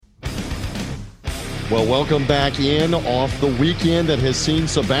Well, welcome back in off the weekend that has seen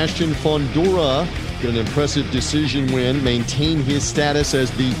Sebastian Fundora get an impressive decision win, maintain his status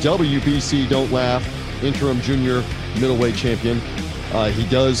as the WBC Don't Laugh interim junior middleweight champion. He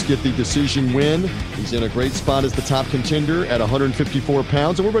does get the decision win. He's in a great spot as the top contender at 154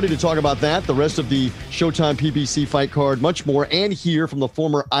 pounds. And we're ready to talk about that, the rest of the Showtime PBC fight card, much more, and hear from the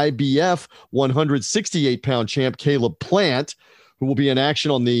former IBF 168-pound champ Caleb Plant, who will be in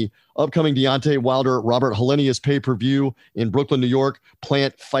action on the upcoming Deontay Wilder-Robert Helenius pay-per-view in Brooklyn, New York.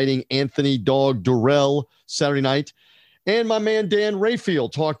 Plant fighting Anthony Dog Durrell Saturday night. And my man Dan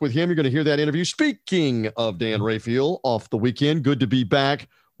Rayfield, talk with him. You're going to hear that interview. Speaking of Dan Rayfield, off the weekend, good to be back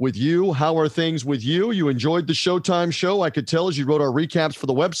with you. How are things with you? You enjoyed the Showtime show, I could tell, as you wrote our recaps for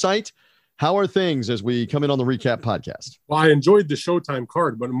the website. How are things as we come in on the recap podcast? Well, I enjoyed the Showtime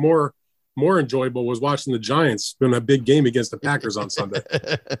card, but more enjoyable was watching the Giants win a big game against the Packers on Sunday.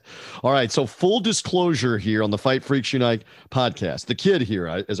 All right. So full disclosure here on the Fight Freaks Unite podcast. The kid here,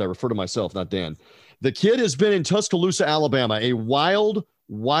 as I refer to myself, not Dan, the kid has been in Tuscaloosa, Alabama, a wild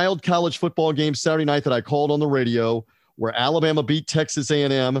college football game Saturday night that I called on the radio, where Alabama beat Texas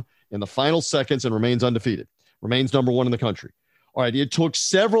A&M in the final seconds and remains undefeated, remains number one in the country. All right. It took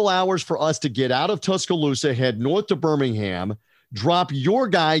several hours for us to get out of Tuscaloosa, head north to Birmingham, drop your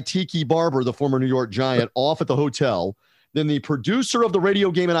guy, Tiki Barber, the former New York Giant, off at the hotel. Then the producer of the radio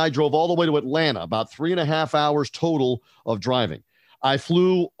game and I drove all the way to Atlanta, about 3.5 hours total of driving. I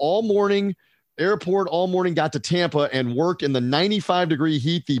flew all morning, airport all morning, got to Tampa and worked in the 95-degree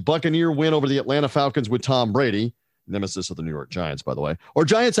heat, the Buccaneer win over the Atlanta Falcons with Tom Brady, nemesis of the New York Giants, by the way. Or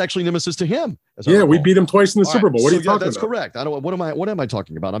Giants actually nemesis to him. Yeah, we beat him twice in the Super Bowl. What are you talking about? That's correct. What am I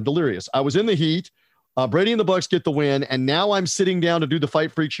talking about? I'm delirious. I was in the heat. Brady and the Bucs get the win, and now I'm sitting down to do the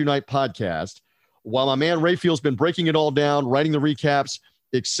Fight Freaks Unite podcast while my man Rayfield's been breaking it all down, writing the recaps,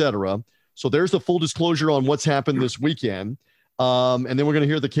 etc. So there's the full disclosure on what's happened this weekend. And then we're going to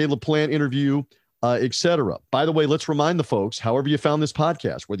hear the Caleb Plant interview, etc. By the way, let's remind the folks, however you found this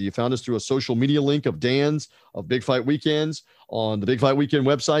podcast, whether you found us through a social media link of Dan's, of Big Fight Weekends, on the Big Fight Weekend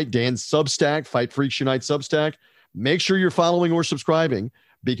website, Dan's Substack, Fight Freaks Unite Substack, make sure you're following or subscribing,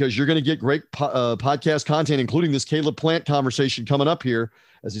 because you're going to get great podcast content, including this Caleb Plant conversation coming up here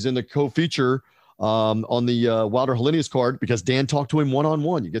as he's in the co-feature on the Wilder Helenius card, because Dan talked to him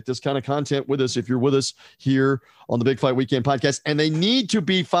one-on-one. You get this kind of content with us if you're with us here on the Big Fight Weekend podcast. And they need to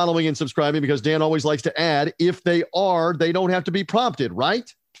be following and subscribing, because Dan always likes to add, if they are, they don't have to be prompted,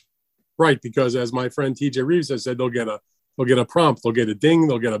 right? Right, because as my friend TJ Reeves has said, they'll get a prompt, they'll get a ding,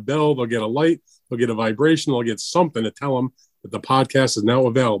 they'll get a bell, they'll get a light, they'll get a vibration, they'll get something to tell them that the podcast is now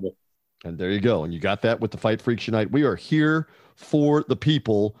available. And there you go. And you got that with the Fight Freaks Unite. We are here for the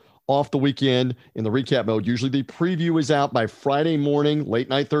people off the weekend in the recap mode. Usually the preview is out by Friday morning, late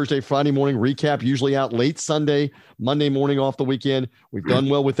night Thursday, Friday morning. Recap usually out late Sunday, Monday morning off the weekend. We've done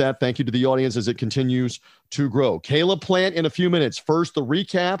well with that. Thank you to the audience as it continues to grow. Caleb Plant in a few minutes. First, the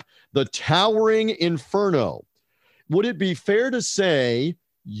recap, the towering inferno. Would it be fair to say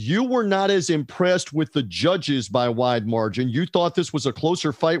you were not as impressed with the judges by wide margin? You thought this was a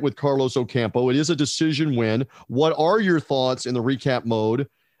closer fight with Carlos Ocampo. It is a decision win. What are your thoughts in the recap mode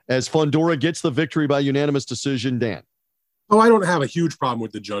as Fundora gets the victory by unanimous decision, Dan? Oh, I don't have a huge problem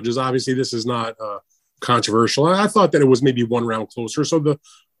with the judges. Obviously, this is not controversial. I thought that it was maybe one round closer. So the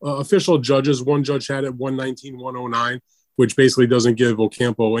official judges, one judge had it 119-109, which basically doesn't give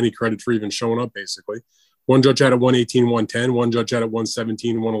Ocampo any credit for even showing up, basically. One judge had it 118-110. One judge had it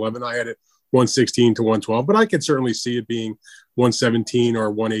 117-111. I had it 116-112. But I could certainly see it being 117 or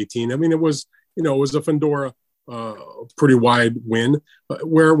 118. I mean, it was a Fundora pretty wide win.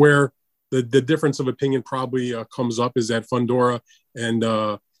 Where the difference of opinion probably comes up is that Fundora and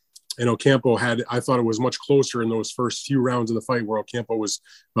Ocampo had. I thought it was much closer in those first few rounds of the fight, where Ocampo was,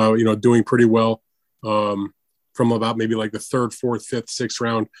 doing pretty well. From about maybe like the third, fourth, fifth, sixth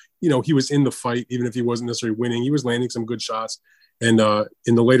round, he was in the fight, even if he wasn't necessarily winning. He was landing some good shots. And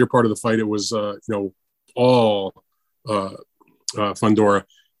in the later part of the fight, it was, all Fundora.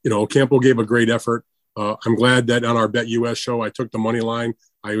 Ocampo gave a great effort. I'm glad that on our Bet US show, I took the money line.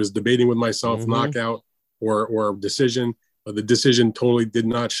 I was debating with myself, knockout or decision. The decision totally did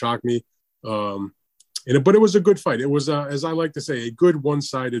not shock me. But it was a good fight. It was, as I like to say, a good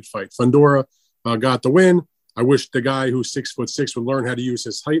one-sided fight. Fundora got the win. I wish the guy who's 6'6" would learn how to use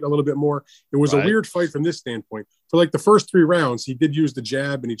his height a little bit more. It was a weird fight from this standpoint. For like the first 3 rounds, he did use the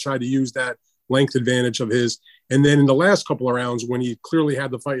jab, and he tried to use that length advantage of his. And then in the last couple of rounds, when he clearly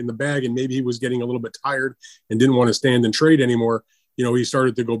had the fight in the bag and maybe he was getting a little bit tired and didn't want to stand and trade anymore, he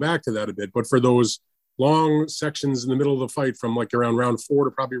started to go back to that a bit. But for those long sections in the middle of the fight, from like around round 4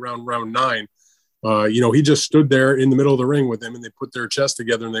 to probably around round 9, He just stood there in the middle of the ring with him, and they put their chest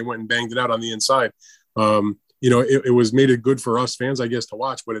together and they went and banged it out on the inside. It was made it good for us fans, I guess, to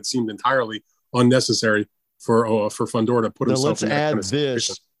watch, but it seemed entirely unnecessary for Fundora to put himself in that kind of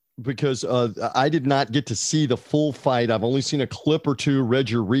situation. Because I did not get to see the full fight. I've only seen a clip or two, read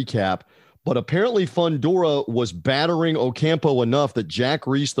your recap, but apparently Fundora was battering Ocampo enough that Jack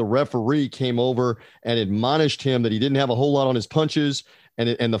Reese, the referee, came over and admonished him that he didn't have a whole lot on his punches,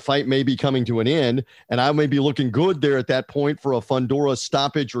 and the fight may be coming to an end. And I may be looking good there at that point for a Fundora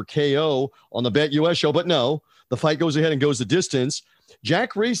stoppage or KO on the Bet US show, but no, the fight goes ahead and goes the distance.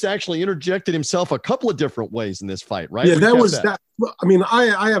 Jack Reese actually interjected himself a couple of different ways in this fight, right? Yeah, that. I mean,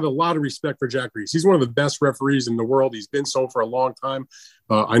 I have a lot of respect for Jack Reese. He's one of the best referees in the world. He's been so for a long time.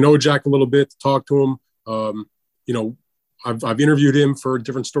 I know Jack a little bit to talk to him. I've interviewed him for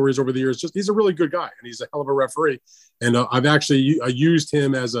different stories over the years. He's a really good guy, and he's a hell of a referee. And I've actually used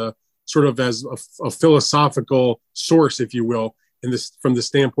him as a sort of as a philosophical source, if you will, from the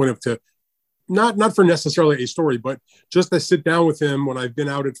standpoint of not for necessarily a story, but just to sit down with him when I've been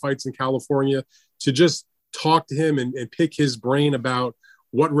out at fights in California to just talk to him and pick his brain about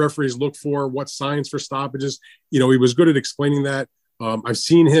what referees look for, what signs for stoppages. He was good at explaining that. I've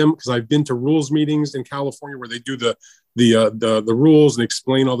seen him because I've been to rules meetings in California where they do the rules and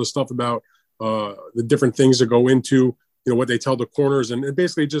explain all the stuff about the different things that go into, what they tell the corners and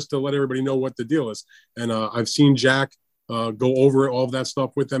basically just to let everybody know what the deal is. And I've seen Jack go over all of that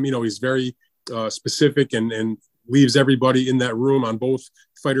stuff with them. He's very specific and leaves everybody in that room on both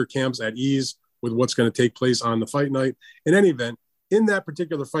fighter camps at ease with what's going to take place on the fight night. In any event, in that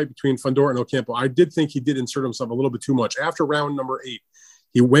particular fight between Fundora and Ocampo, I did think he did insert himself a little bit too much. After round number 8,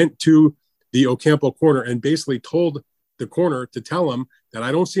 he went to the Ocampo corner and basically told the corner to tell him that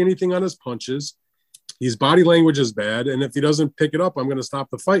I don't see anything on his punches. His body language is bad. And if he doesn't pick it up, I'm going to stop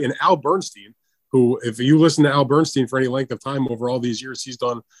the fight. And Al Bernstein, who, if you listen to Al Bernstein for any length of time over all these years, he's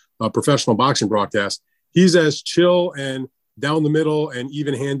done a professional boxing broadcast. He's as chill and down the middle and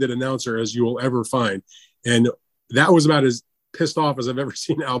even-handed announcer as you will ever find. And that was about as pissed off as I've ever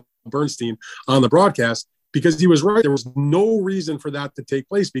seen Al Bernstein on the broadcast, because he was right. There was no reason for that to take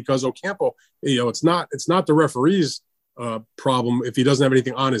place because Ocampo, it's not the referee's problem if he doesn't have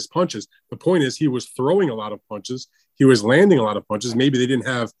anything on his punches. The point is he was throwing a lot of punches. He was landing a lot of punches. Maybe they didn't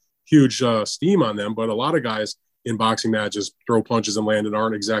have huge steam on them, but a lot of guys in boxing matches throw punches and land and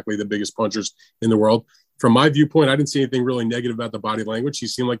aren't exactly the biggest punchers in the world. From my viewpoint, I didn't see anything really negative about the body language. He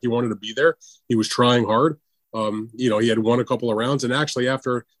seemed like he wanted to be there. He was trying hard. He had won a couple of rounds, and actually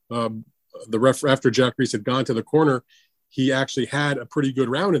after after Jack Reese had gone to the corner, he actually had a pretty good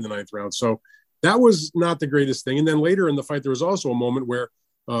round in the 9th round. So that was not the greatest thing. And then later in the fight, there was also a moment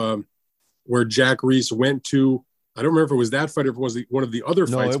where Jack Reese went to, I don't remember if it was that fight or if it was one of the other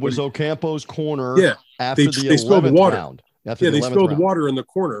fights. No, it was Ocampo's corner. Yeah, after they spilled water. Round. They spilled water in the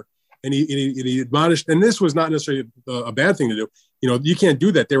corner, and he admonished. And this was not necessarily a bad thing to do. You can't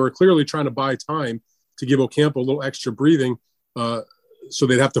do that. They were clearly trying to buy time to give Ocampo a little extra breathing, so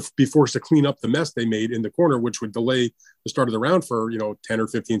they'd have to be forced to clean up the mess they made in the corner, which would delay the start of the round for 10 or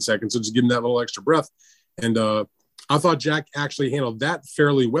 15 seconds. So just give him that little extra breath. And I thought Jack actually handled that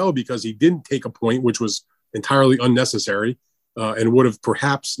fairly well because he didn't take a point, which was entirely unnecessary, and would have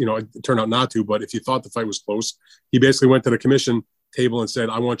perhaps, it turned out not to, but if you thought the fight was close, he basically went to the commission table and said,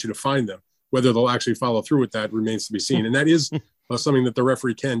 I want you to find them. Whether they'll actually follow through with that remains to be seen. And that is something that the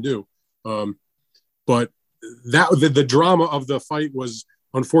referee can do. But the drama of the fight was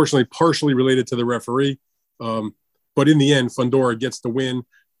unfortunately partially related to the referee. But in the end, Fundora gets the win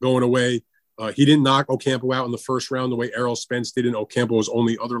going away. He didn't knock Ocampo out in the first round the way Errol Spence did in Ocampo's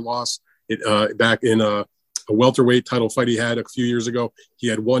only other loss back in a welterweight title fight he had a few years ago. He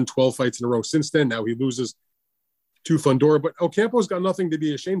had won 12 fights in a row since then. Now he loses to Fundora, but Ocampo's got nothing to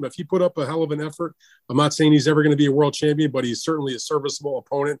be ashamed of. He put up a hell of an effort. I'm not saying he's ever going to be a world champion, but he's certainly a serviceable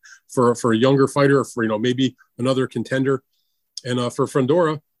opponent for a younger fighter, for maybe another contender. And for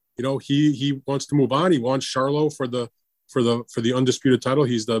Fundora, he wants to move on. He wants Charlo for the undisputed title.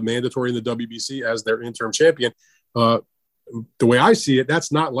 He's the mandatory in the WBC as their interim champion. The way I see it,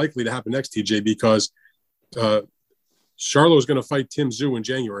 that's not likely to happen next, TJ, because Charlo is going to fight Tim Tszyu in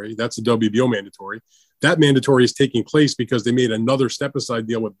January. That's a WBO mandatory. That mandatory is taking place because they made another step-aside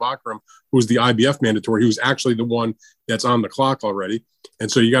deal with Bakram, who's the IBF mandatory, who's actually the one that's on the clock already.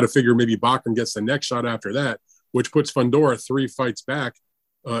 And so you got to figure maybe Bakram gets the next shot after that, which puts Fundora 3 fights back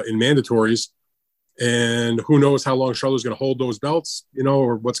in mandatories. And who knows how long Charlo's going to hold those belts,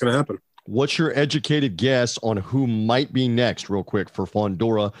 or what's going to happen. What's your educated guess on who might be next, real quick, for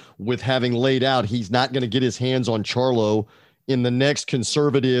Fundora, with having laid out he's not going to get his hands on Charlo in the next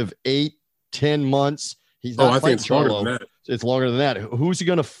conservative 8 10 months. He's Oh, not I fighting think it's longer Charlo. than that. It's longer than that. Who's he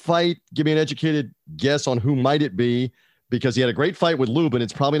going to fight? Give me an educated guess on who might it be, because he had a great fight with Lubin.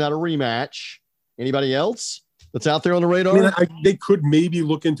 It's probably not a rematch. Anybody else that's out there on the radar? I mean, they could maybe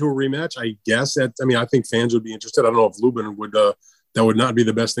look into a rematch, I guess. I think fans would be interested. I don't know if Lubin would, that would not be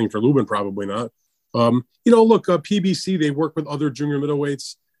the best thing for Lubin, probably not. Look, PBC, they work with other junior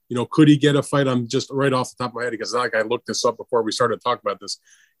middleweights. Could he get a fight? I'm just right off the top of my head, because I looked this up before we started talking about this.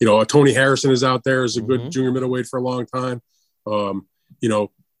 Tony Harrison is out there, is a good junior middleweight for a long time. When Tim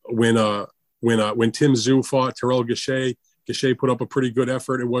Tszyu fought Terrell Gausha put up a pretty good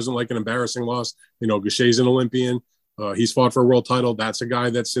effort. It wasn't like an embarrassing loss. Gausha's an Olympian. He's fought for a world title. That's a guy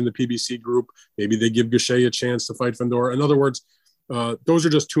that's in the PBC group. Maybe they give Gausha a chance to fight Fundora. In other words, those are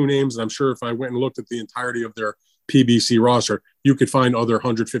just two names. And I'm sure if I went and looked at the entirety of their PBC roster, you could find other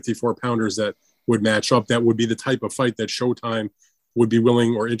 154 pounders that would match up. That would be the type of fight that Showtime would be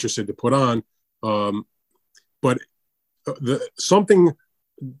willing or interested to put on. But something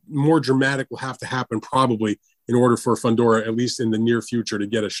more dramatic will have to happen probably in order for Fundora, at least in the near future, to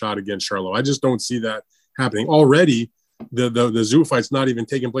get a shot against Charlo. I just don't see that happening. Already, the Tszyu fight's not even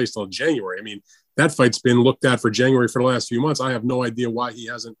taking place till January. I mean, that fight's been looked at for January for the last few months. I have no idea why he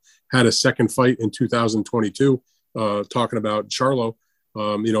hasn't had a second fight in 2022. Talking about Charlo,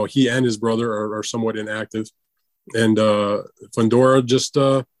 he and his brother are somewhat inactive. And Fundora just,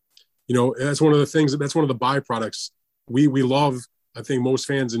 that's one of the things, that's one of the byproducts. We love, I think most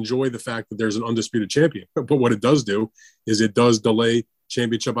fans enjoy the fact that there's an undisputed champion. But what it does do is it does delay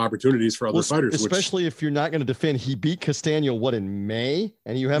championship opportunities for other fighters. Especially if you're not going to defend. He beat Castano, in May?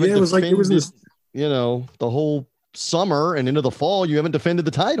 And you haven't defended, the whole summer and into the fall, you haven't defended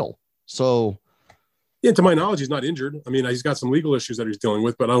the title. So... yeah, to my knowledge, he's not injured. I mean, he's got some legal issues that he's dealing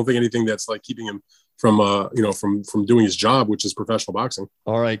with, but I don't think anything that's like keeping him from, from doing his job, which is professional boxing.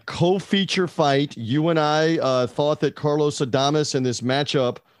 All right, co-feature fight. You and I thought that Carlos Adames in this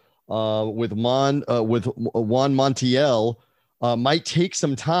matchup with Juan Montiel might take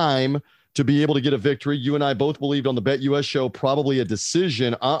some time to be able to get a victory. You and I both believed on the Bet US show probably a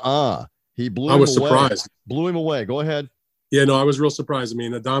decision. He blew him away. I was surprised. Blew him away. Go ahead. Yeah, no, I was real surprised. I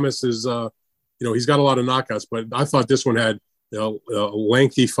mean, Adames is. He's got a lot of knockouts, but I thought this one had a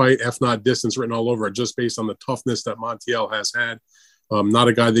lengthy fight, if not distance, written all over it, just based on the toughness that Montiel has had. Not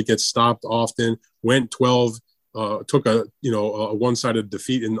a guy that gets stopped often. Went 12, took a one-sided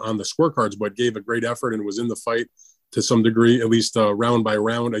defeat on the scorecards, but gave a great effort and was in the fight to some degree, at least round by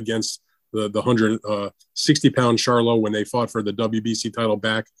round, against the 160-pound Charlo when they fought for the WBC title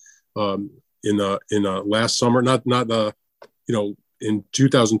back in last summer, in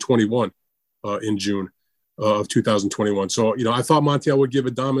 2021. In June of 2021. So, I thought Montiel would give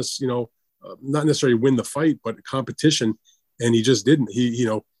Adames, not necessarily win the fight, but competition. And he just didn't.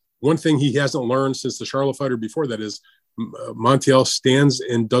 One thing he hasn't learned since the Charlo fighter before that is Montiel stands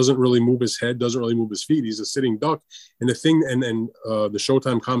and doesn't really move his head, doesn't really move his feet. He's a sitting duck. And the thing, and the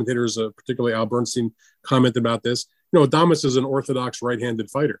Showtime commentators, particularly Al Bernstein, commented about this. Adames is an orthodox right-handed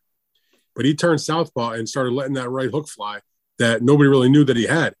fighter, but he turned southpaw and started letting that right hook fly that nobody really knew that he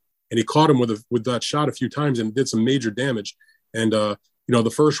had. And he caught him with that shot a few times and did some major damage. And, the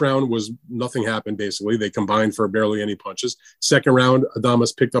first round was nothing happened, basically. They combined for barely any punches. Second round,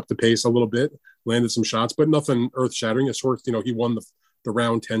 Adames picked up the pace a little bit, landed some shots, but nothing earth-shattering. It's sort of, he won the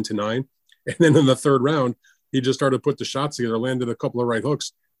round 10-9. And then in the third round, he just started to put the shots together, landed a couple of right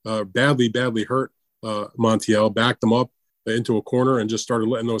hooks, badly hurt Montiel, backed him up into a corner and just started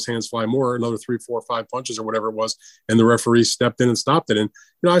letting those hands fly more, another 3, 4, 5 punches or whatever it was. And the referee stepped in and stopped it. And,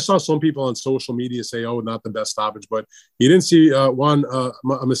 I saw some people on social media say, oh, not the best stoppage, but you didn't see Juan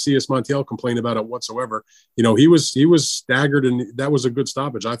Macias Montiel complain about it whatsoever. He was staggered, and that was a good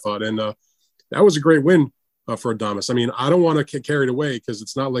stoppage, I thought. And that was a great win for Adames. I mean, I don't want to get carried away because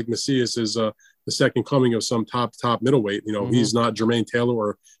it's not like Macias is the second coming of some top middleweight. He's not Jermaine Taylor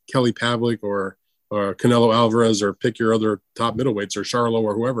or Kelly Pavlik or Canelo Alvarez, or pick your other top middleweights, or Charlo,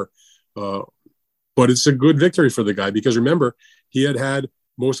 or whoever. But it's a good victory for the guy, because remember, he had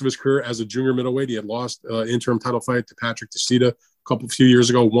most of his career as a junior middleweight. He had lost interim title fight to Patrick Teixeira a few years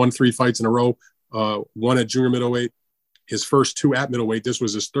ago, won 3 fights in a row, one at junior middleweight, his first 2 at middleweight. This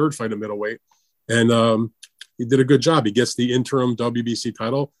was his 3rd fight at middleweight. And he did a good job. He gets the interim WBC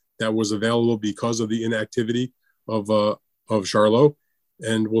title that was available because of the inactivity of Charlo.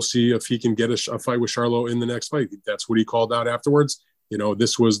 And we'll see if he can get a fight with Charlo in the next fight. That's what he called out afterwards.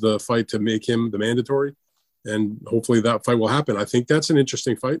 This was the fight to make him the mandatory. And hopefully that fight will happen. I think that's an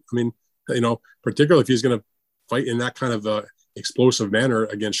interesting fight. I mean, particularly if he's going to fight in that kind of explosive manner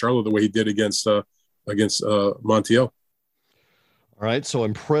against Charlo, the way he did against Montiel. All right, so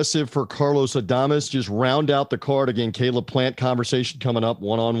impressive for Carlos Adames. Just round out the card again. Caleb Plant conversation coming up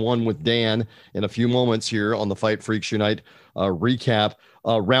one-on-one with Dan in a few moments here on the Fight Freaks Unite recap.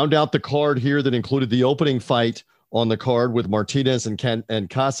 Round out the card here that included the opening fight on the card with Martinez and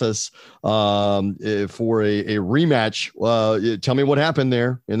Casas for a rematch. Tell me what happened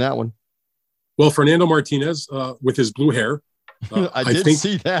there in that one. Well, Fernando Martinez with his blue hair. I think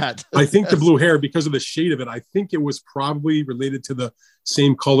see that. I think the blue hair, because of the shade of it, I think it was probably related to the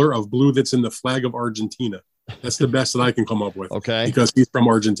same color of blue that's in the flag of Argentina. That's the best that I can come up with. Okay. Because he's from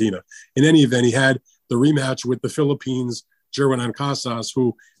Argentina. In any event, he had the rematch with the Philippines, Jerwin Casas,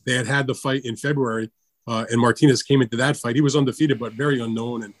 who they had the fight in February, and Martinez came into that fight. He was undefeated, but very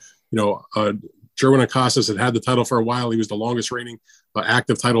unknown. And, Jerwin Casas had the title for a while. He was the longest reigning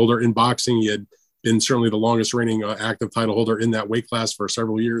active title holder in boxing. He had been certainly the longest reigning active title holder in that weight class for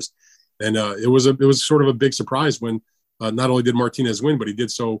several years. And it was sort of a big surprise when not only did Martinez win, but he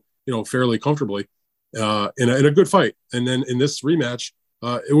did so, fairly comfortably in a good fight. And then in this rematch,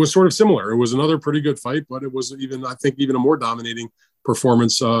 it was sort of similar. It was another pretty good fight, but it was even a more dominating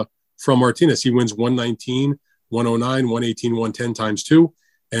performance from Martinez. He wins 119, 109, 118, 110 times 2.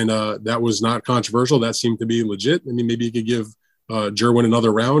 And that was not controversial. That seemed to be legit. I mean, maybe you could give Jerwin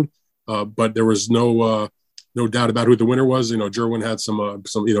another round. But there was no doubt about who the winner was. Jerwin had some, I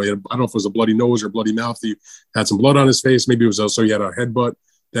don't know if it was a bloody nose or bloody mouth. He had some blood on his face. Maybe it was also he had a headbutt,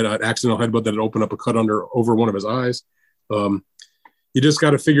 that accidental headbutt that had opened up a cut over one of his eyes. You just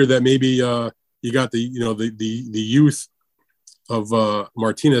got to figure that maybe you got the youth of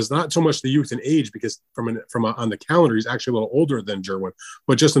Martinez, not so much the youth in age, because on the calendar he's actually a little older than Jerwin,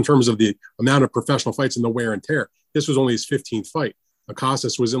 but just in terms of the amount of professional fights and the wear and tear. This was only his 15th fight.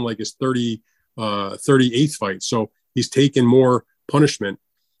 Casas was in like his 38th fight. So he's taken more punishment,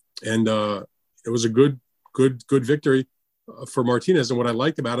 and it was a good victory for Martinez. And what I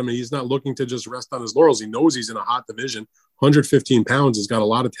liked about him, he's not looking to just rest on his laurels. He knows he's in a hot division, 115 pounds. He's got a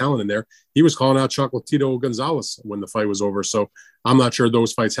lot of talent in there. He was calling out Chocolatito Gonzalez when the fight was over. So I'm not sure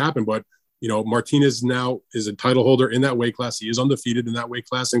those fights happen, but Martinez now is a title holder in that weight class. He is undefeated in that weight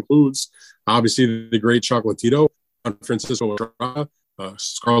class. Includes obviously the great Chocolatito, Francisco Estrada,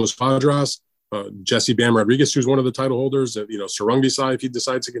 Carlos Quadras, Jesse Bam Rodriguez, who's one of the title holders. Sarungi, if he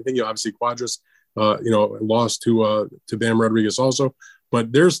decides to continue. Obviously, Quadras, lost to Bam Rodriguez also.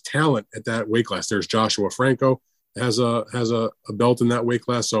 But there's talent at that weight class. There's Joshua Franco has a belt in that weight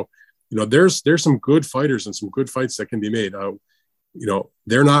class. So there's some good fighters and some good fights that can be made.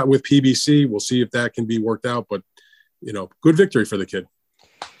 They're not with PBC. We'll see if that can be worked out. But good victory for the kid.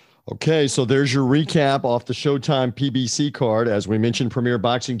 Okay, so there's your recap off the Showtime PBC card. As we mentioned, Premier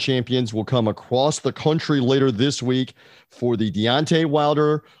Boxing Champions will come across the country later this week for the Deontay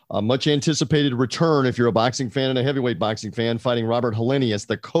Wilder, much anticipated return, if you're a boxing fan and a heavyweight boxing fan, fighting Robert Helenius.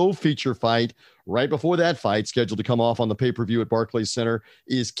 The co-feature fight right before that fight, scheduled to come off on the pay-per-view at Barclays Center,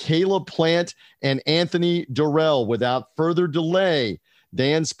 is Caleb Plant and Anthony Durrell. Without further delay,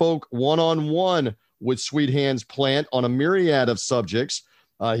 Dan spoke one-on-one with Sweet Hands Plant on a myriad of subjects.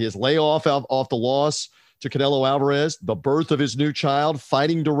 His layoff off the loss to Canelo Alvarez, the birth of his new child,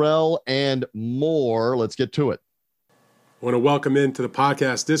 fighting Durrell, and more. Let's get to it. I want to welcome into the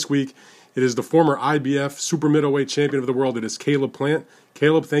podcast this week. It is the former IBF super middleweight champion of the world. It is Caleb Plant.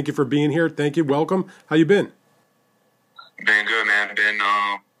 Caleb, thank you for being here. Thank you. Welcome. How you been? Been good, man. Been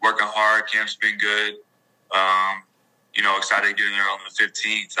working hard. Camp's been good. Excited to get in there on the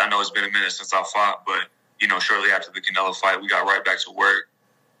 15th. I know it's been a minute since I fought, but, shortly after the Canelo fight, we got right back to work.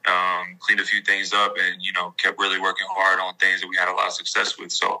 Cleaned a few things up and, kept really working hard on things that we had a lot of success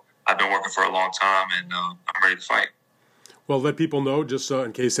with. So I've been working for a long time, and I'm ready to fight. Well, let people know, just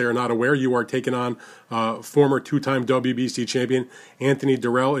in case they are not aware, you are taking on former two-time WBC champion Anthony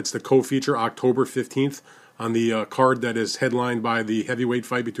Durrell. It's the co-feature October 15th on the card that is headlined by the heavyweight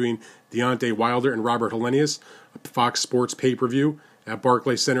fight between Deontay Wilder and Robert Helenius, a Fox Sports pay-per-view at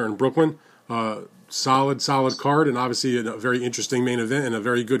Barclays Center in Brooklyn. Solid card, and obviously a very interesting main event and a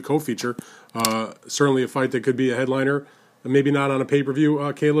very good co-feature. Certainly a fight that could be a headliner, maybe not on a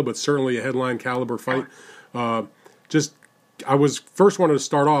pay-per-view, Caleb, but certainly a headline caliber fight. I was first wanted to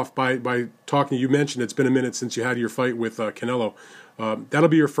start off by talking. You mentioned it's been a minute since you had your fight with Canelo. That'll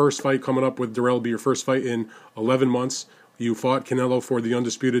be your first fight coming up with Durrell. Will be your first fight in 11 months. You fought Canelo for the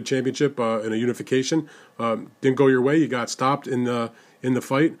undisputed championship in a unification. Didn't go your way. You got stopped in the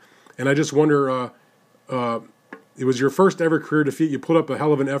fight, and I just wonder. It was your first ever career defeat. You put up a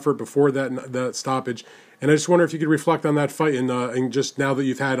hell of an effort before that stoppage, and I just wonder if you could reflect on that fight and just now that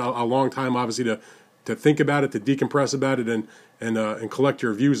you've had a long time, obviously to think about it, to decompress about it, and collect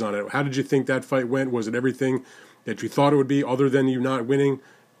your views on it. How did you think that fight went? Was it everything that you thought it would be, other than you not winning?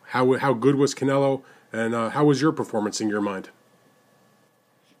 How good was Canelo, and how was your performance in your mind?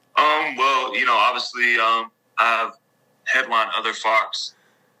 Well, obviously, I've headlined other Fox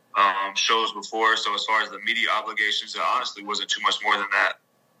shows before, so as far as the media obligations, it honestly wasn't too much more than that.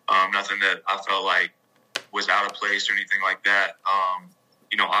 Nothing that I felt like was out of place or anything like that.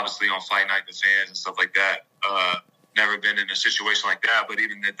 Obviously on Fight Night, the fans and stuff like that, never been in a situation like that, but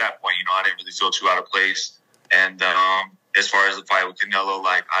even at that point, I didn't really feel too out of place. And as far as the fight with Canelo,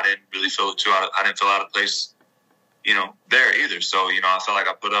 like, I didn't really feel I didn't feel out of place, there either. So, I felt like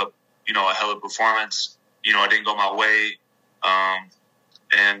I put up, a hell of a performance. I didn't go my way.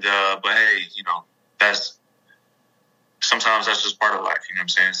 But hey, sometimes that's just part of life, you know what I'm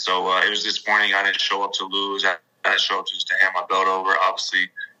saying? So it was disappointing. I didn't show up to lose. I didn't show up just to hand my belt over. Obviously,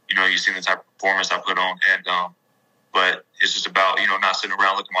 you've seen the type of performance I put on. And but it's just about, not sitting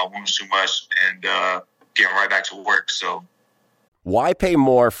around looking at my wounds too much and getting right back to work. So why pay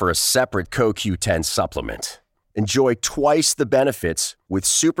more for a separate CoQ10 supplement? Enjoy twice the benefits with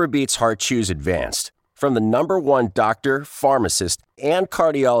SuperBeets Heart Chews Advanced. From the #1 doctor, pharmacist, and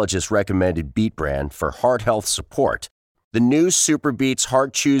cardiologist recommended beet brand for heart health support, the new SuperBeets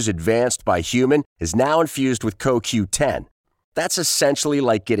Heart Chews Advanced by Human is now infused with CoQ10. That's essentially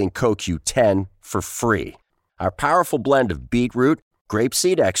like getting CoQ10 for free. Our powerful blend of beetroot,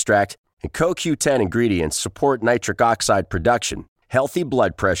 grapeseed extract, and CoQ10 ingredients support nitric oxide production, healthy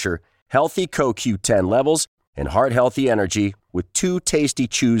blood pressure, healthy CoQ10 levels, and heart-healthy energy with 2 tasty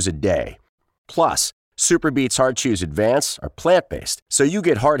chews a day. Plus, SuperBeets Heart Chews Advance are plant-based, so you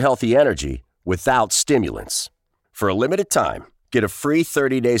get heart-healthy energy without stimulants. For a limited time, get a free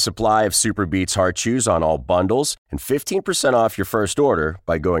 30-day supply of SuperBeets Heart Chews on all bundles and 15% off your first order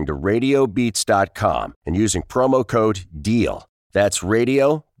by going to RadioBeats.com and using promo code DEAL. That's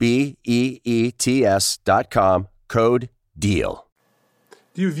Radio, BEETS.com, code DEAL.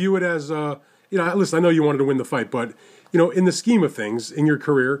 Do you view it as, listen, I know you wanted to win the fight, but, in the scheme of things in your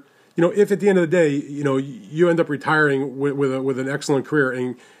career, if at the end of the day, you end up retiring with an excellent career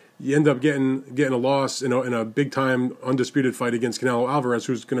and you end up getting a loss, in a big time undisputed fight against Canelo Alvarez,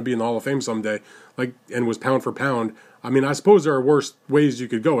 who's going to be in the Hall of Fame someday, and was pound for pound. I mean, I suppose there are worse ways you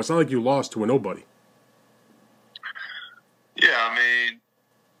could go. It's not like you lost to a nobody. Yeah,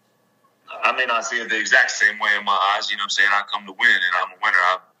 I may not see it the exact same way in my eyes. You know what I'm saying? I come to win, and I'm a winner.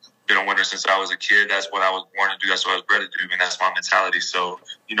 I've been a winner since I was a kid. That's what I was born to do. That's what I was bred to do, and that's my mentality. So,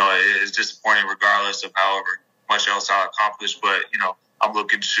 it's disappointing regardless of however much else I accomplish. But, I'm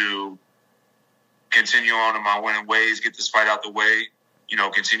looking to continue on in my winning ways, get this fight out the way,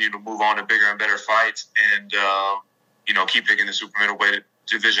 continue to move on to bigger and better fights, and, keep picking the super middleweight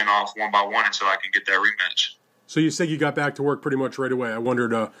division off one by one until I can get that rematch. So you said you got back to work pretty much right away. I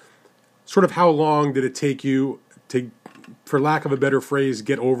wondered sort of how long did it take you to, for lack of a better phrase,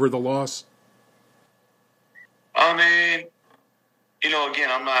 get over the loss? Again,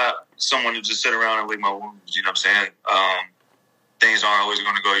 I'm not someone who just sit around and lick my wounds, you know what I'm saying? Things aren't always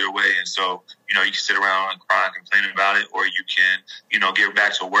going to go your way. And so, you can sit around and cry and complain about it, or you can, get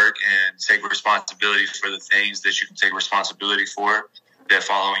back to work and take responsibility for the things that you can take responsibility for that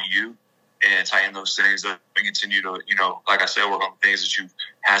fall on you, and tighten those things up and continue to, like I said, work on the things that you've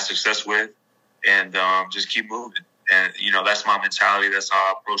had success with, and just keep moving. And, that's my mentality. That's how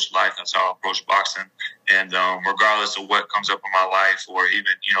I approach life. That's how I approach boxing. And regardless of what comes up in my life, or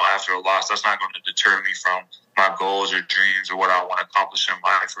even, after a loss, that's not going to deter me from my goals or dreams or what I want to accomplish in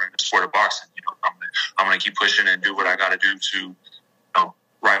life or in the sport of boxing. I'm going to keep pushing and do what I got to do to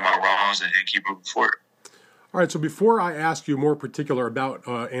right my wrongs and keep moving forward. All right, so before I ask you more particular about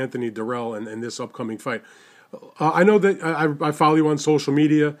Anthony Dirrell and this upcoming fight, I know that I follow you on social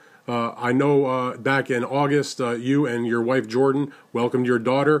media. I know back in August, you and your wife Jordan welcomed your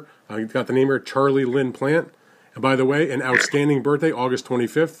daughter. I got the name here, Charlie Lynn Plant. And by the way, an outstanding birthday, August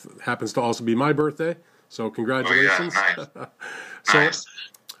 25th, happens to also be my birthday. So congratulations. Oh, yeah, nice. So nice.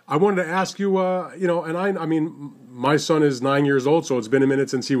 I wanted to ask you, and I mean, my son is 9 years old, so it's been a minute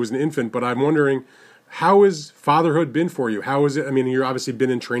since he was an infant, but I'm wondering, how has fatherhood been for you? How is it? I mean, you've obviously been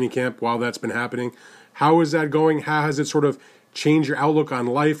in training camp while that's been happening. How is that going? How has it sort of changed your outlook on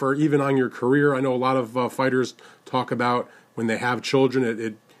life or even on your career? I know a lot of fighters talk about when they have children,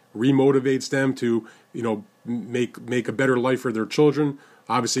 it remotivates them to, make a better life for their children.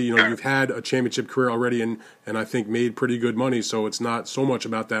 Obviously, you've had a championship career already and I think made pretty good money, so it's not so much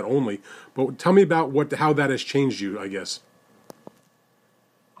about that only. But tell me about how that has changed you, I guess.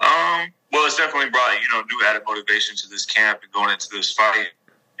 Well, it's definitely brought, new added motivation to this camp and going into this fight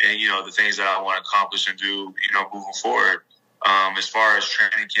and, the things that I want to accomplish and do, moving forward. As far as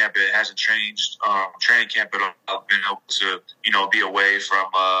training camp, it hasn't changed. Training camp, I've been able to, be away from,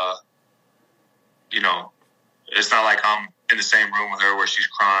 it's not like I'm in the same room with her where she's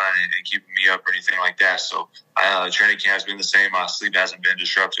crying and keeping me up or anything like that. So training camp has been the same. My sleep hasn't been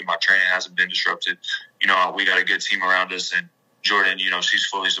disrupted. My training hasn't been disrupted. We got a good team around us, and Jordan, she's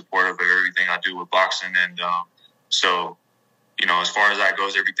fully supportive of everything I do with boxing. And so, as far as that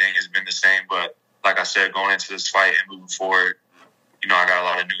goes, everything has been the same. But like I said, going into this fight and moving forward, I got a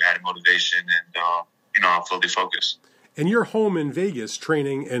lot of new added motivation, and, I'm fully focused. And you're home in Vegas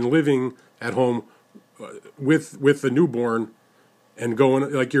training and living at home with the newborn and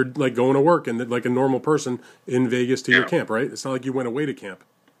going like you're like going to work and like a normal person in Vegas to your camp, right? It's not like you went away to camp.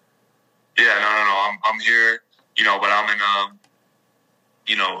 Yeah, no. I'm here, but I'm in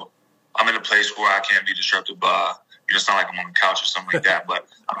I'm in a place where I can't be disrupted by, it's not like I'm on the couch or something like that, but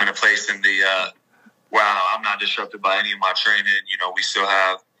I'm in a place in the where I'm not disrupted by any of my training. We still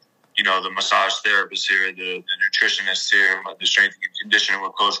have, the massage therapist here, the nutritionist here, the strength and conditioning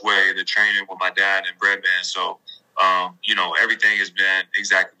with Coach Way, the training with my dad and Breadman. So, everything has been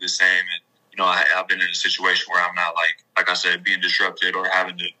exactly the same. And, I've been in a situation where I'm not like I said, being disrupted or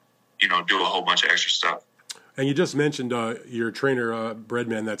having to, do a whole bunch of extra stuff. And you just mentioned your trainer,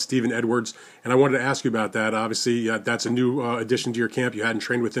 Breadman, that's Stephen Edwards, and I wanted to ask you about that. Obviously, that's a new addition to your camp. You hadn't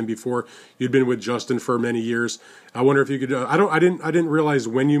trained with him before. You'd been with Justin for many years. I wonder if you could. I didn't realize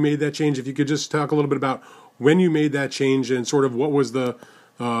when you made that change. If you could just talk a little bit about when you made that change and sort of what was the,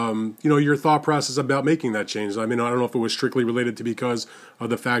 your thought process about making that change. I mean, I don't know if it was strictly related to because of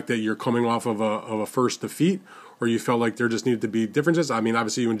the fact that you're coming off of a first defeat, or you felt like there just needed to be differences. I mean,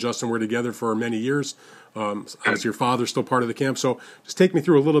 obviously you and Justin were together for many years. Obviously your father's still part of the camp. So just take me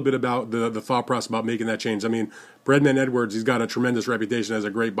through a little bit about the thought process about making that change. I mean, Breadman Edwards, he's got a tremendous reputation as a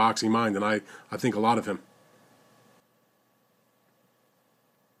great boxing mind, and I think a lot of him.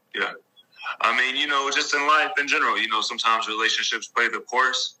 Yeah. I mean, just in life in general, sometimes relationships play the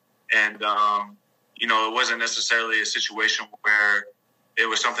course. And, it wasn't necessarily a situation where it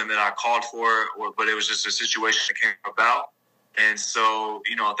was something that I called for, but it was just a situation that came about. And so,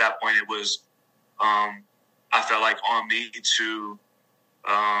 at that point it was, I felt like on me to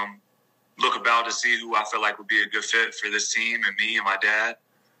look about to see who I felt like would be a good fit for this team and me and my dad.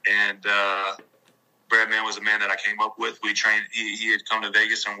 And Breadman was a man that I came up with. We trained. He had come to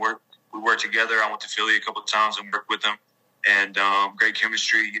Vegas and we worked together. I went to Philly a couple of times and worked with him. And great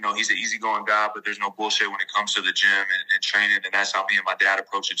chemistry. He's an easygoing guy, but there's no bullshit when it comes to the gym and training. And that's how me and my dad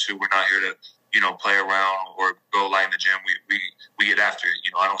approach it too. We're not here to, play around or go light in the gym. We get after it.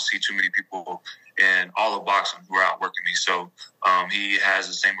 I don't see too many people in all of boxing who are out working me. So he has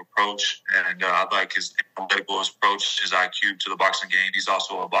the same approach, and I like his analytical approach, his IQ to the boxing game. He's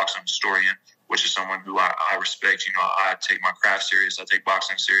also a boxing historian, which is someone who I respect. I take my craft serious. I take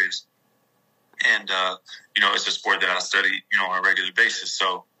boxing serious. And, it's a sport that I study, on a regular basis.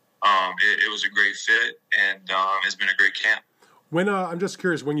 So it was a great fit, and it's been a great camp. When I'm just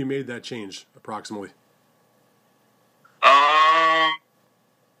curious when you made that change, approximately.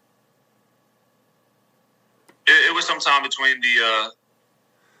 It was sometime between between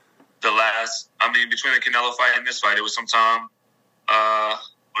the Canelo fight and this fight. It was sometime,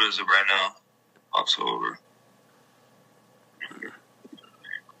 what is it right now? October.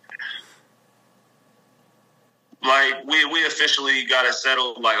 Like, we officially got it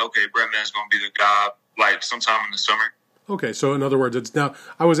settled, like, okay, Breadman's going to be the guy, like, sometime in the summer. Okay, so in other words, it's now,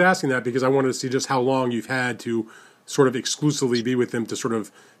 I was asking that because I wanted to see just how long you've had to sort of exclusively be with him to sort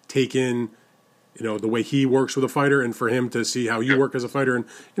of take in, the way he works with a fighter and for him to see how you work as a fighter. And,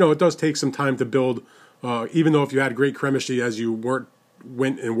 it does take some time to build, even though if you had great chemistry as you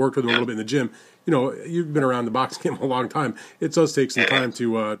went and worked with him a little bit in the gym, you've been around the boxing game a long time. It does take some time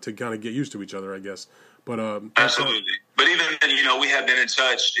to kind of get used to each other, I guess. But absolutely. But even then, we have been in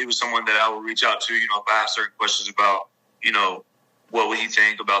touch. It was someone that I would reach out to, if I have certain questions about, what would he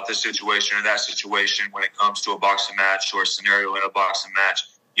think about this situation or that situation when it comes to a boxing match or a scenario in a boxing match.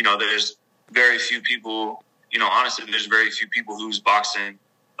 There's very few people, honestly, there's very few people whose boxing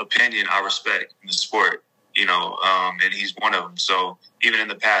opinion I respect in the sport, and he's one of them. So even in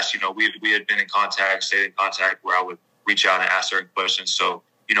the past, we had been in contact, stayed in contact where I would reach out and ask certain questions. So,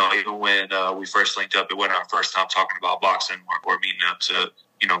 even when we first linked up, it wasn't our first time talking about boxing or meeting up to,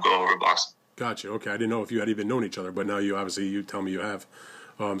 go over boxing. Gotcha. Okay. I didn't know if you had even known each other, but now you tell me you have.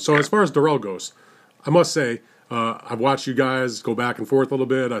 So as far as Dirrell goes, I must say, I've watched you guys go back and forth a little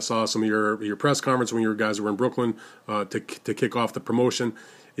bit. I saw some of your press conference when you guys were in Brooklyn to kick off the promotion.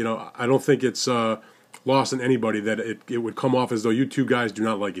 I don't think it's lost on anybody that it would come off as though you two guys do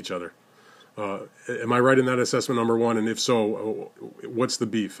not like each other. Am I right in that assessment, number one? And if so, what's the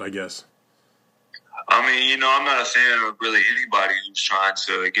beef, I guess? I mean, I'm not a fan of really anybody who's trying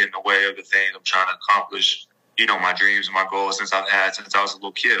to get in the way of the things I'm trying to accomplish, my dreams and my goals since I've had since I was a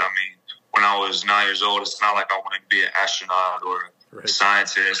little kid. I mean, when I was 9 years old, it's not like I wanted to be an astronaut or a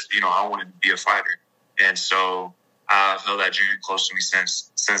scientist. I wanted to be a fighter. And so I've held that dream close to me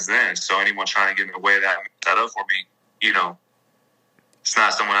since then. So anyone trying to get in the way of that up for me, it's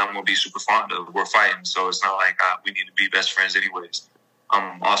not someone I'm going to be super fond of. We're fighting, so it's not like we need to be best friends anyways.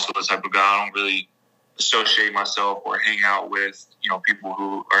 I'm also the type of guy, I don't really associate myself or hang out with, people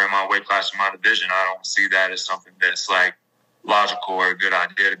who are in my weight class or my division. I don't see that as something that's like logical or a good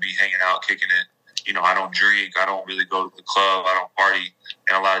idea to be hanging out, kicking it. I don't drink. I don't really go to the club. I don't party.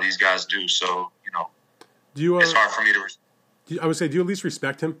 And a lot of these guys do. So, it's hard for me to... I would say, do you at least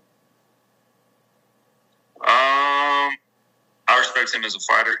respect him? I respect him as a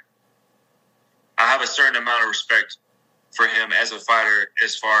fighter. I have a certain amount of respect for him as a fighter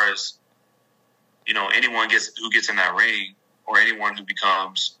as far as, anyone who gets in that ring or anyone who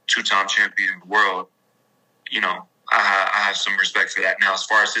becomes two-time champion of the world, I have some respect for that. Now, as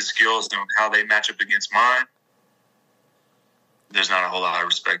far as his skills and how they match up against mine, there's not a whole lot of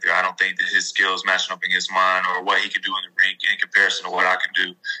respect there. I don't think that his skills matching up against mine or what he could do in the ring in comparison to what I can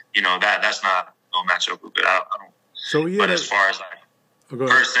do, that's not going to match up with it. I don't. So but as far as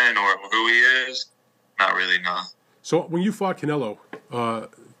person or who he is, not really, no. So when you fought Canelo,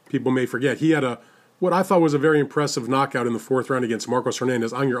 people may forget, he had what I thought was a very impressive knockout in the fourth round against Marcos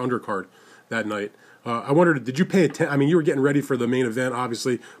Hernandez on your undercard that night. I wondered, did you pay attention? I mean, you were getting ready for the main event,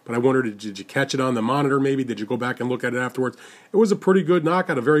 obviously, but I wondered, did you catch it on the monitor maybe? Did you go back and look at it afterwards? It was a pretty good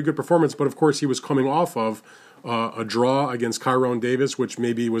knockout, a very good performance, but of course he was coming off of a draw against Kyron Davis, which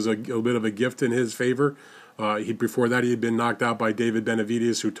maybe was a bit of a gift in his favor. Before that, he had been knocked out by David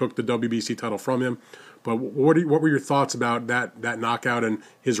Benavidez, who took the WBC title from him. But what were your thoughts about that knockout and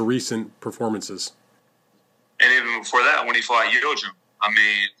his recent performances? And even before that, when he fought Yildirim, I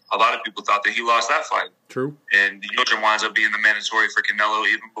mean, a lot of people thought that he lost that fight. True. And Yildirim winds up being the mandatory for Canelo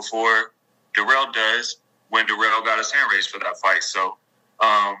even before Darrell does, when Darrell got his hand raised for that fight. So,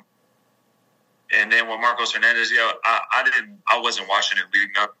 and then when Marcos Hernandez, I wasn't watching it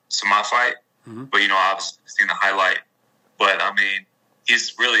leading up to my fight, but I was seeing the highlight. But I mean,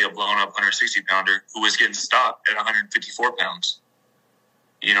 he's really a blown up 160 pounder who was getting stopped at 154 pounds.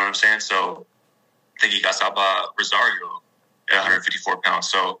 You know what I'm saying? So I think he got stopped by Rosario at 154 pounds.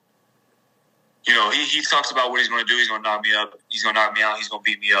 So, he talks about what he's going to do. He's going to knock me up. He's going to knock me out. He's going to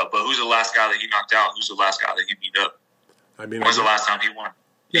beat me up. But who's the last guy that he knocked out? Who's the last guy that he beat up? I mean, when's the last time he won?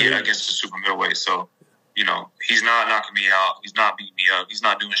 Against the super middleweight. So, he's not knocking me out. He's not beating me up. He's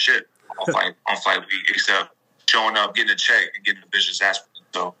not doing shit on fight week except showing up, getting a check, and getting a vicious ass.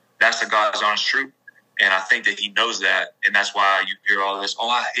 So that's the God's honest truth. And I think that he knows that. And that's why you hear all this,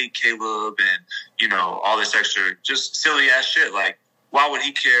 I hate Caleb and, all this extra just silly ass shit. Like, why would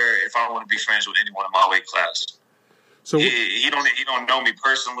he care if I want to be friends with anyone in my weight class? So he don't know me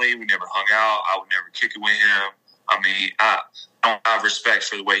personally. We never hung out. I would never kick it with him. I mean, I don't have respect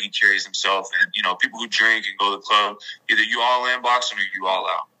for the way he carries himself. And, people who drink and go to the club, either you all in boxing or you all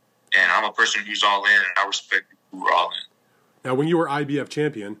out. And I'm a person who's all in, and I respect people who are all in. Now, when you were IBF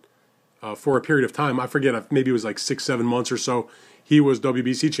champion, for a period of time, I forget, maybe it was like 6-7 months or so, he was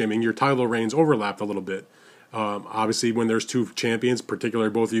WBC champion. Your title reigns overlapped a little bit. Obviously, when there's two champions,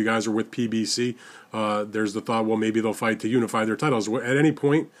 particularly both of you guys are with PBC, there's the thought, well, maybe they'll fight to unify their titles. At any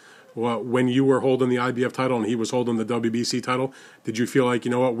point, when you were holding the IBF title and he was holding the WBC title, did you feel like,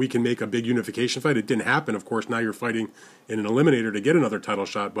 we can make a big unification fight? It didn't happen, of course. Now you're fighting in an eliminator to get another title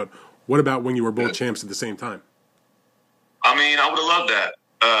shot. But what about when you were both champs at the same time? I mean, I would have loved that.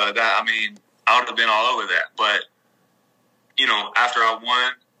 I would have been all over that. But, after I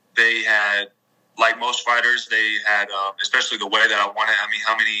won, they had, like most fighters, they had, especially the way that I won it. I mean,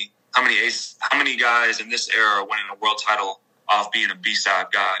 how many guys in this era are winning a world title off being a B-side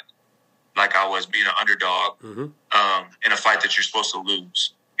guy? Like I was being an underdog in a fight that you're supposed to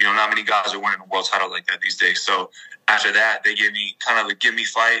lose. Not many guys are winning a world title like that these days. So after that, they gave me kind of a give me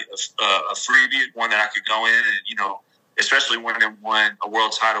fight, a freebie, one that I could go in and, especially when I won a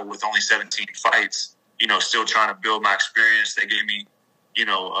world title with only 17 fights, still trying to build my experience. They gave me,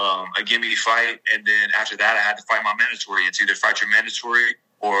 a gimme fight. And then after that, I had to fight my mandatory. It's either fight your mandatory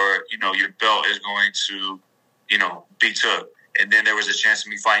or, your belt is going to, be took. And then there was a chance of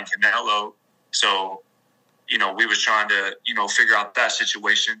me fighting Canelo. So, we was trying to, figure out that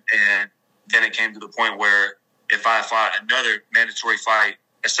situation. And then it came to the point where if I fought another mandatory fight,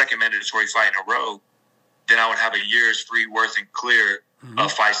 a second mandatory fight in a row, then I would have a year's free worth and clear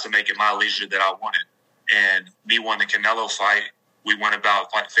of fights to make it my leisure that I wanted. And me winning the Canelo fight, we went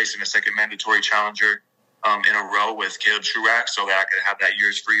about facing a second mandatory challenger in a row with Caleb Truax, so that I could have that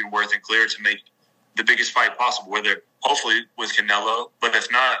year's free worth and clear to make the biggest fight possible, whether hopefully with Canelo, but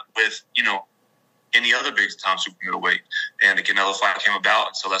if not with, any other big time super middleweight. And the Canelo fight came about,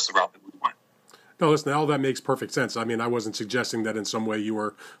 and so that's the route that we went. No, listen, all that makes perfect sense. I mean, I wasn't suggesting that in some way you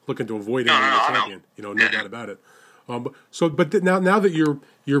were looking to avoid any champion. No doubt about it. Now that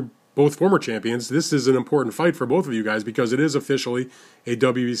you're both former champions, this is an important fight for both of you guys because it is officially a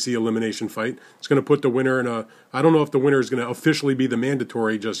WBC elimination fight. It's going to put the winner in I don't know if the winner is going to officially be the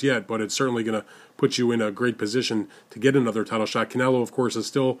mandatory just yet, but it's certainly going to put you in a great position to get another title shot. Canelo, of course, is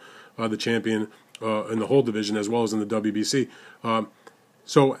still the champion in the whole division as well as in the WBC.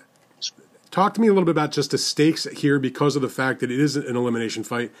 So talk to me a little bit about just the stakes here because of the fact that it is an elimination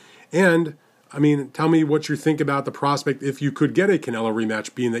fight. And, I mean, tell me what you think about the prospect if you could get a Canelo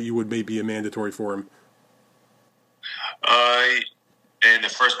rematch, being that you would maybe a mandatory for him. And the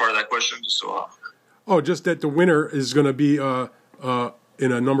first part of that question, just that the winner is going to be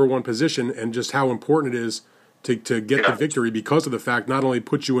in a number one position, and just how important it is to get the victory because of the fact not only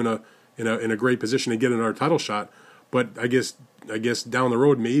put you in a great position to get another title shot, but I guess down the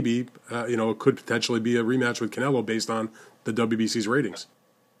road maybe it could potentially be a rematch with Canelo based on the WBC's ratings.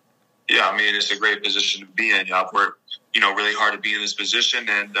 Yeah, I mean, it's a great position to be in. I've worked, really hard to be in this position.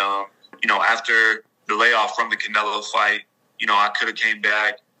 And, after the layoff from the Canelo fight, I could have came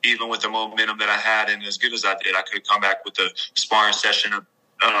back even with the momentum that I had and as good as I did. I could have come back with a sparring session of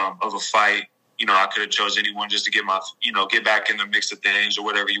a fight. I could have chose anyone just to get get back in the mix of things or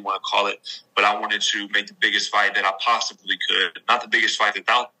whatever you want to call it. But I wanted to make the biggest fight that I possibly could. Not the biggest fight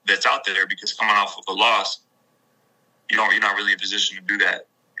that's out there, because coming off of a loss, you're not really in a position to do that.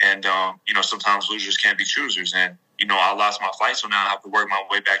 And, sometimes losers can't be choosers. And, I lost my fight, so now I have to work my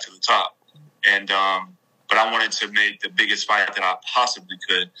way back to the top. And, but I wanted to make the biggest fight that I possibly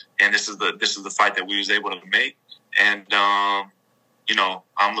could. And this is the fight that we was able to make. And,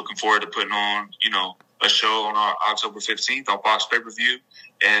 I'm looking forward to putting on, a show on our October 15th on Fox pay-per-view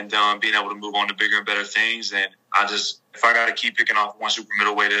and being able to move on to bigger and better things. And if I got to keep picking off one super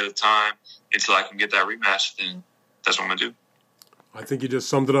middleweight at a time until I can get that rematch, then that's what I'm going to do. I think you just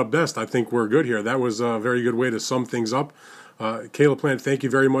summed it up best. I think we're good here. That was a very good way to sum things up. Caleb Plant, thank you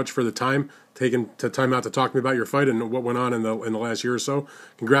very much for the time, taking the time out to talk to me about your fight and what went on in the last year or so.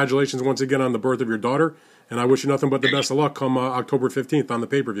 Congratulations once again on the birth of your daughter, and I wish you nothing but the best of luck come October 15th on the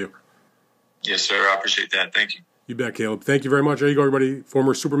pay-per-view. Yes, sir. I appreciate that. Thank you. You bet, Caleb. Thank you very much. There you go, everybody.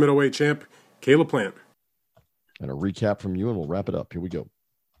 Former super middleweight champ, Caleb Plant. And a recap from you, and we'll wrap it up. Here we go.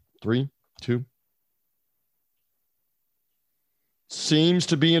 3, 2. Seems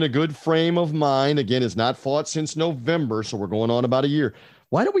to be in a good frame of mind. Again, has not fought since November, so we're going on about a year.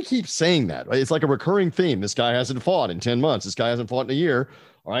 Why do we keep saying that? It's like a recurring theme. This guy hasn't fought in 10 months. This guy hasn't fought in a year.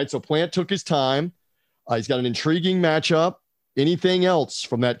 All right, so Plant took his time. He's got an intriguing matchup. Anything else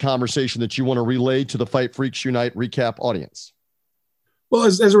from that conversation that you want to relay to the Fight Freaks Unite recap audience? Well,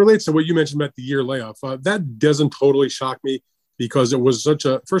 as it relates to what you mentioned about the year layoff, that doesn't totally shock me because it was first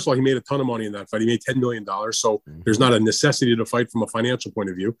of all, he made a ton of money in that fight. He made $10 million. So there's not a necessity to fight from a financial point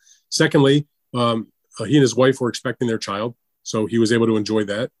of view. Secondly, he and his wife were expecting their child. So he was able to enjoy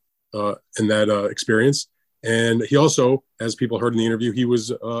that and that experience. And he also, as people heard in the interview, he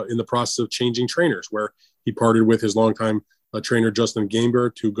was in the process of changing trainers, where he partnered with his longtime trainer, Justin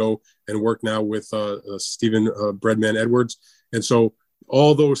Gainberg, to go and work now with Stephen Breadman Edwards. And so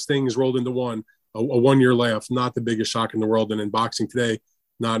all those things rolled into one, a 1 year layoff, not the biggest shock in the world. And in boxing today,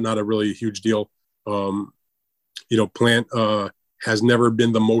 not a really huge deal. Plant has never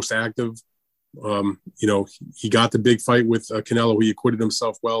been the most active. He got the big fight with Canelo. He acquitted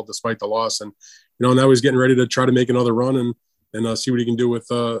himself well despite the loss. And, now he's getting ready to try to make another run and see what he can do with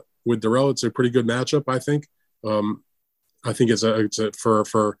Dirrell. It's a pretty good matchup, I think. I think it's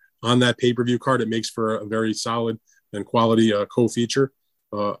for on that pay-per-view card, it makes for a very solid and quality co-feature.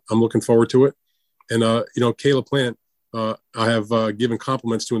 I'm looking forward to it. And, Caleb Plant, I have given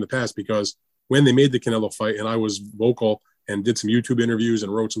compliments to in the past, because when they made the Canelo fight and I was vocal and did some YouTube interviews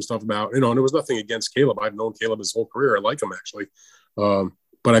and wrote some stuff about, and there was nothing against Caleb. I've known Caleb his whole career. I like him, actually.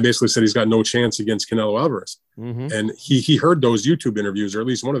 But I basically said he's got no chance against Canelo Alvarez. Mm-hmm. And he heard those YouTube interviews, or at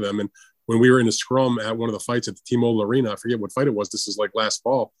least one of them. And when we were in a scrum at one of the fights at the T-Mobile Arena, I forget what fight it was. This is like last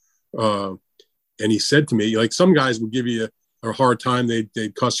fall. And he said to me, like, some guys would give you a hard time.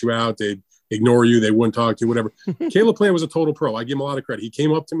 They'd cuss you out. They'd ignore you. They wouldn't talk to you, whatever. Caleb Plant was a total pro. I give him a lot of credit. He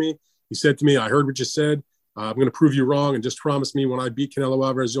came up to me. He said to me, I heard what you said. I'm going to prove you wrong, and just promise me when I beat Canelo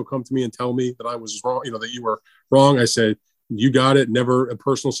Alvarez, you'll come to me and tell me that I was wrong, that you were wrong. I said, you got it. Never a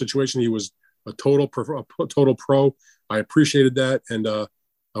personal situation. He was a total pro. I appreciated that. And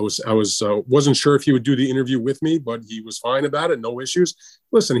I wasn't sure if he would do the interview with me, but he was fine about it. No issues.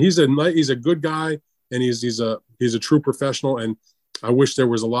 Listen, he's a good guy, and he's a true professional. And I wish there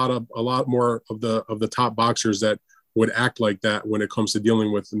was a lot more of the top boxers that would act like that when it comes to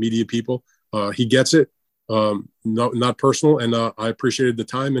dealing with the media people. He gets it. Not personal, and I appreciated the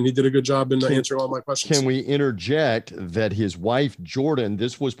time, and he did a good job in answering all my questions. Can we interject that his wife, Jordan,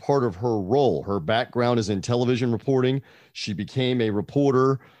 this was part of her role. Her background is in television reporting. She became a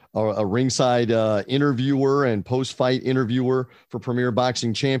reporter, a ringside interviewer and post-fight interviewer for Premier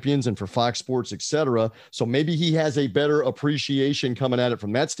Boxing Champions and for Fox Sports, etc. So maybe he has a better appreciation coming at it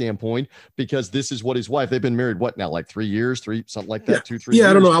from that standpoint, because this is what his wife, they've been married, what now, like 3 years, something like that, 2-3 years? Yeah,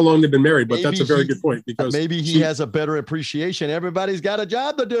 I don't know how long they've been married, but maybe that's a very good point, because maybe he has a better appreciation. Everybody's got a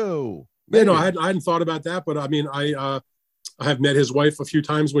job to do. Yeah, no, I hadn't thought about that, but I mean, I have met his wife a few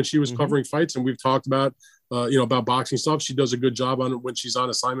times when she was covering fights, and we've talked about about boxing stuff. She does a good job on when she's on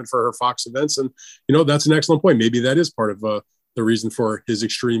assignment for her Fox events. And, that's an excellent point. Maybe that is part of the reason for his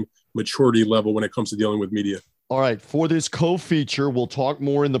extreme maturity level when it comes to dealing with media. All right. For this co-feature, we'll talk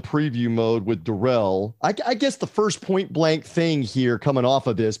more in the preview mode with Dirrell. I guess the first point blank thing here coming off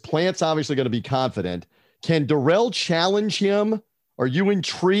of this, Plant's obviously going to be confident. Can Dirrell challenge him? Are you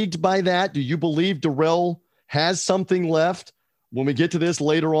intrigued by that? Do you believe Dirrell has something left? When we get to this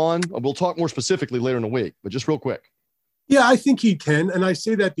later on, we'll talk more specifically later in the week, but just real quick. Yeah, I think he can. And I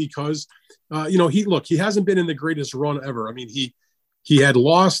say that because, he hasn't been in the greatest run ever. I mean, he had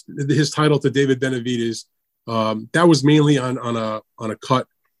lost his title to David Benavidez. That was mainly on a cut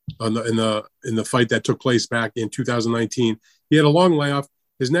in the fight that took place back in 2019. He had a long layoff.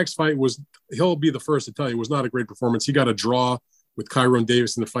 His next fight he'll be the first to tell you, it was not a great performance. He got a draw with Kyron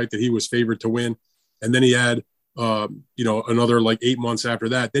Davis in the fight that he was favored to win. And then he had another like 8 months after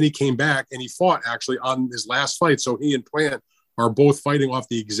that. Then he came back and he fought actually on his last fight. So he and Plant are both fighting off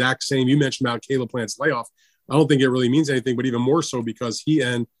the exact same. You mentioned about Caleb Plant's layoff. I don't think it really means anything, but even more so because he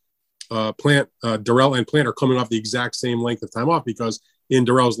and Dirrell and Plant are coming off the exact same length of time off, because in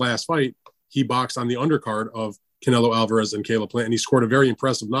Dirrell's last fight, he boxed on the undercard of Canelo Alvarez and Caleb Plant, and he scored a very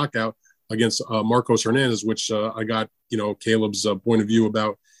impressive knockout against Marcos Hernandez, which I got, Caleb's point of view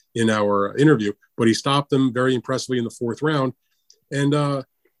about in our interview, but he stopped them very impressively in the fourth round. And,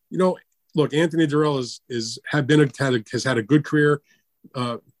 look, Anthony Dirrell has had a good career,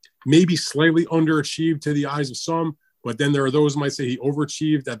 maybe slightly underachieved to the eyes of some, but then there are those who might say he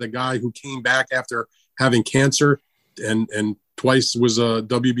overachieved at the guy who came back after having cancer and twice was a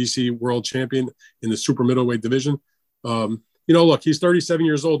WBC world champion in the super middleweight division. Look, he's 37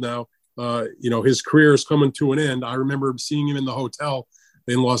 years old now. His career is coming to an end. I remember seeing him in the hotel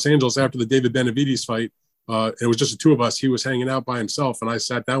in Los Angeles after the David Benavidez fight. It was just the two of us. He was hanging out by himself, and I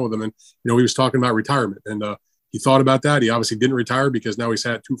sat down with him, and, he was talking about retirement, and he thought about that. He obviously didn't retire because now he's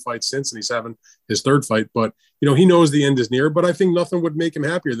had 2 fights since, and he's having his 3rd fight, but, he knows the end is near, but I think nothing would make him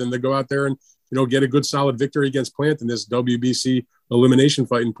happier than to go out there and, get a good solid victory against Plant in this WBC elimination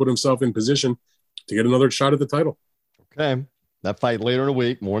fight and put himself in position to get another shot at the title. Okay. That fight later in the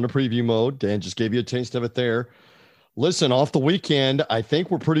week, more in the preview mode. Dan just gave you a taste of it there. Listen, off the weekend, I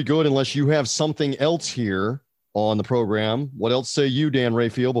think we're pretty good unless you have something else here on the program. What else say you, Dan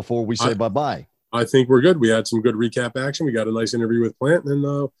Rayfield, before we say bye-bye? I think we're good. We had some good recap action. We got a nice interview with Plant, and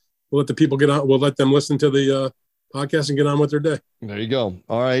we'll let the people get on. We'll let them listen to the podcast and get on with their day. There you go.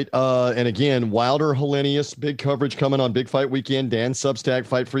 All right. And again, Wilder Helenius, big coverage coming on Big Fight Weekend. Dan Substack,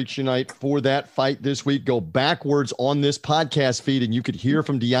 Fight Freaks Unite for that fight this week. Go backwards on this podcast feed, and you could hear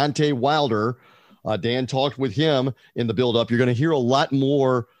from Deontay Wilder. Dan talked with him in the build-up. You're going to hear a lot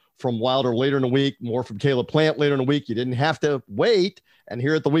more from Wilder later in the week, more from Caleb Plant later in the week. You didn't have to wait and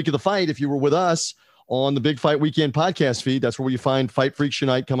hear it the week of the fight if you were with us on the Big Fight Weekend podcast feed. That's where you find Fight Freaks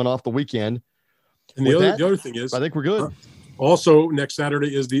Unite coming off the weekend. And the other thing is, I think we're good. Also, next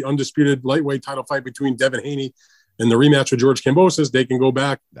Saturday is the undisputed lightweight title fight between Devin Haney and the rematch with George Kambosos. They can go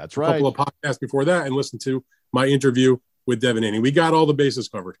back a couple of podcasts before that and listen to my interview with Devin Haney. We got all the bases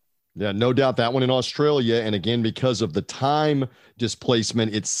covered. Yeah, no doubt. That one in Australia. And again, because of the time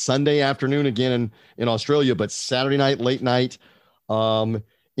displacement, it's Sunday afternoon again in Australia, but Saturday night, late night in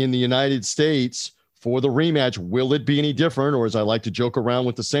the United States for the rematch. Will it be any different? Or as I like to joke around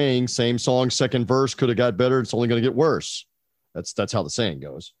with the saying, same song, second verse, could have got better. It's only going to get worse. That's how the saying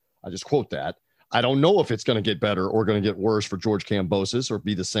goes. I just quote that. I don't know if it's going to get better or going to get worse for George Kambosos or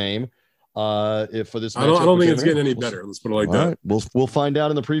be the same. If for this, I don't think it's getting any better. Let's put it like that. Right. We'll find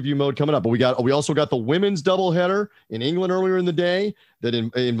out in the preview mode coming up. But we also got the women's doubleheader in England earlier in the day that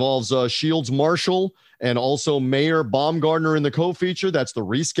involves Shields Marshall and also Mayer Baumgartner in the co-feature. That's the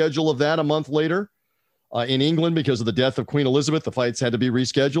reschedule of that a month later. In England, because of the death of Queen Elizabeth, the fights had to be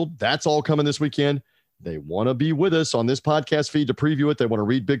rescheduled. That's all coming this weekend. They want to be with us on this podcast feed to preview it. They want to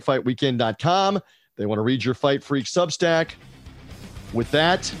read BigFightWeekend.com. They want to read your Fight Freak Substack. With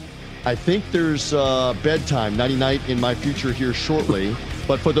that, I think there's bedtime, nighty-night in my future here shortly.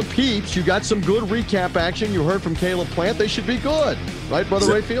 But for the peeps, you got some good recap action. You heard from Caleb Plant. They should be good. Right,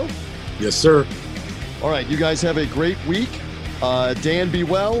 Brother Rayfield? Yes, sir. All right, you guys have a great week. Dan, be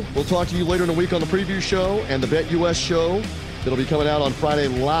well. We'll talk to you later in the week on the preview show and the BetUS show that'll be coming out on Friday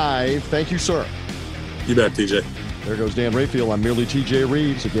live. Thank you, sir. You bet, TJ. There goes Dan Rayfield. I'm merely TJ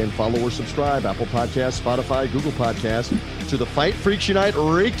Reeves. Again, follow or subscribe. Apple Podcasts, Spotify, Google Podcasts to the Fight Freaks Unite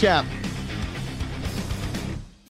recap.